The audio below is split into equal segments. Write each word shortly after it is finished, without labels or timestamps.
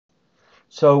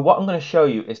So what I'm going to show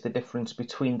you is the difference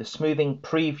between the smoothing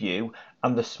preview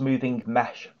and the smoothing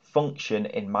mesh function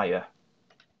in Maya.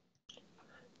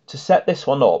 To set this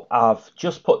one up, I've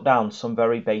just put down some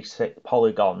very basic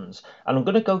polygons, and I'm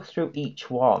going to go through each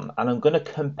one and I'm going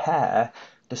to compare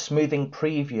the smoothing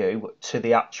preview to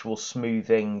the actual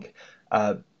smoothing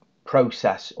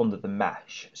process under the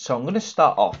mesh. So I'm going to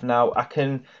start off. Now I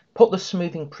can put the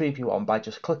smoothing preview on by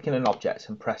just clicking an object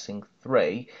and pressing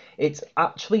 3. It's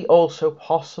actually also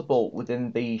possible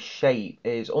within the shape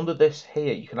is under this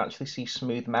here you can actually see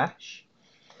smooth mesh,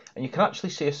 and you can actually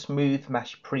see a smooth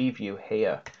mesh preview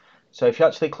here. So if you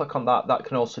actually click on that, that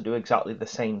can also do exactly the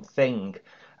same thing.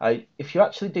 If you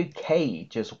actually do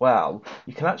cage as well,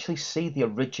 you can actually see the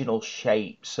original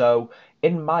shape. So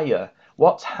in Maya,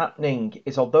 what's happening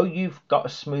is although you've got a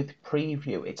smooth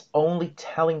preview, it's only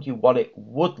telling you what it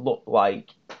would look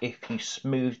like if you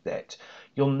smoothed it.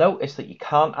 You'll notice that you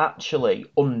can't actually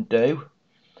undo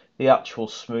the actual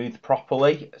smooth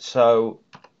properly. So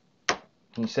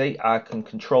you see, I can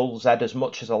control Z as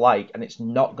much as I like, and it's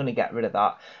not going to get rid of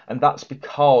that. And that's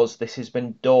because this has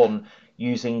been done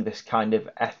using this kind of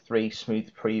F3 smooth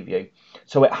preview.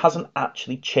 So it hasn't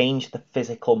actually changed the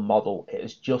physical model. It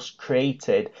has just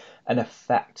created an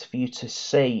effect for you to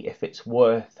see if it's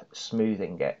worth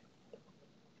smoothing it.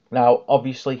 Now,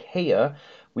 obviously here,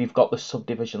 we've got the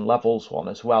subdivision levels one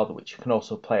as well, which you can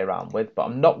also play around with, but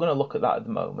I'm not going to look at that at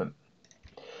the moment.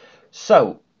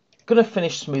 So, going to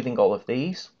finish smoothing all of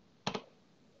these,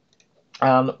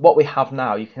 and what we have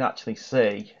now, you can actually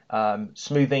see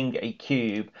smoothing a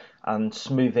cube and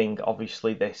smoothing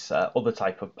obviously this other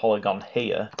type of polygon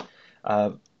here.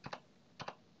 That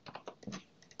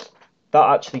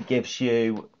actually gives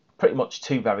you pretty much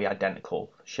two very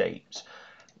identical shapes.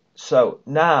 So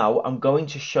now I'm going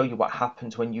to show you what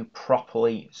happens when you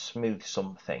properly smooth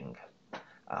something.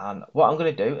 And what I'm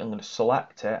going to do, I'm going to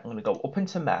select it, I'm going to go up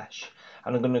into mesh,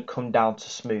 and I'm going to come down to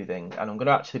smoothing, and I'm going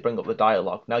to actually bring up the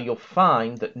dialog. Now you'll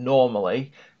find that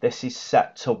normally this is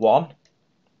set to 1,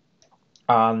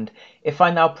 and if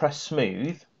I now press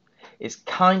smooth, it's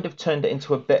kind of turned it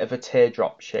into a bit of a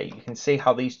teardrop shape. You can see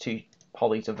how these two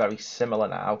polys are very similar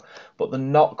now, but they're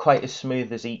not quite as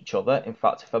smooth as each other. In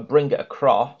fact, if I bring it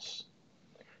across,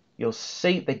 you'll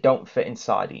see they don't fit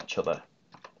inside each other.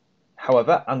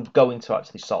 However, I'm going to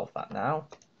actually solve that now,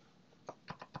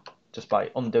 just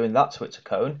by undoing that so it's a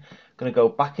cone. I'm going to go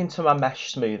back into my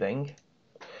mesh smoothing.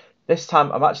 This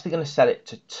time I'm actually going to set it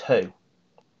to 2.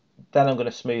 Then I'm going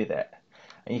to smooth it.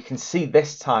 And you can see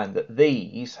this time that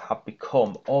these have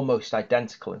become almost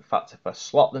identical. In fact, if I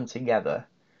slot them together,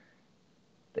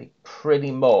 they pretty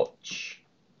much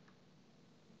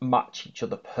match each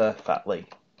other perfectly.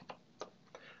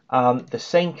 The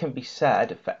same can be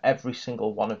said for every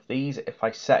single one of these. If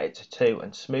I set it to 2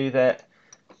 and smooth it,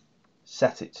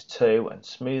 set it to 2 and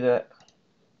smooth it,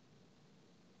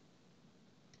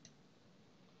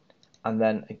 and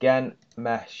then again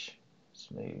mesh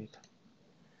smooth,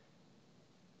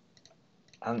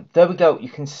 and there we go. You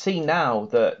can see now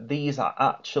that these are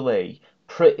actually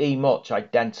pretty much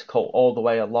identical all the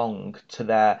way along to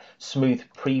their smooth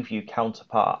preview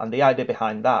counterpart, and the idea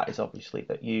behind that is obviously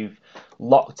that you've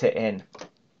locked it in.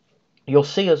 You'll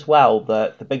see as well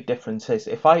that the big difference is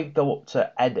if I go up to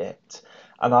edit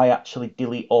and I actually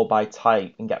delete all by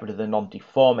type and get rid of the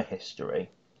non-deformer history,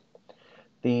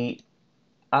 the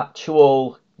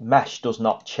actual mesh does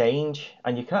not change,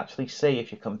 and you can actually see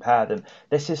if you compare them,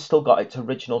 this has still got its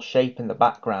original shape in the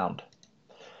background.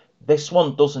 This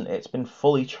one doesn't. It's been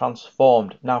fully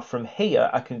transformed. Now from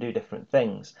here I can do different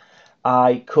things.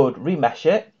 I could remesh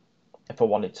it if I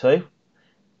wanted to,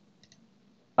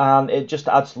 and it just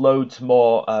adds loads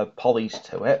more polys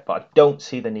to it, but I don't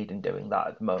see the need in doing that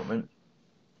at the moment.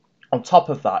 On top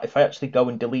of that, if I actually go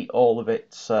and delete all of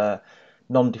its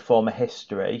non-deformer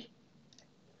history,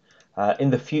 in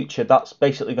the future that's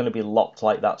basically going to be locked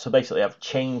like that. So basically I've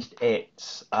changed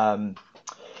its I've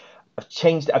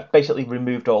basically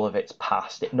removed all of its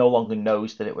past. It no longer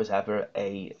knows that it was ever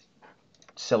a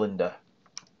cylinder.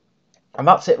 And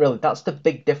that's it really. That's the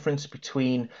big difference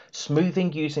between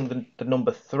smoothing using the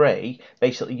number 3,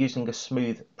 basically using a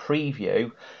smooth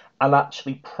preview, and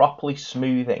actually properly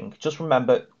smoothing. Just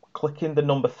remember, clicking the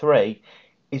number 3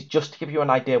 is just to give you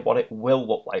an idea what it will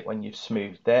look like when you've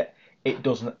smoothed it. It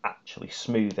doesn't actually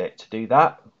smooth it. To do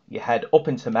that, you head up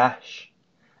into mesh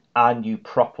and you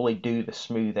properly do the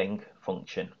smoothing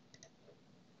function.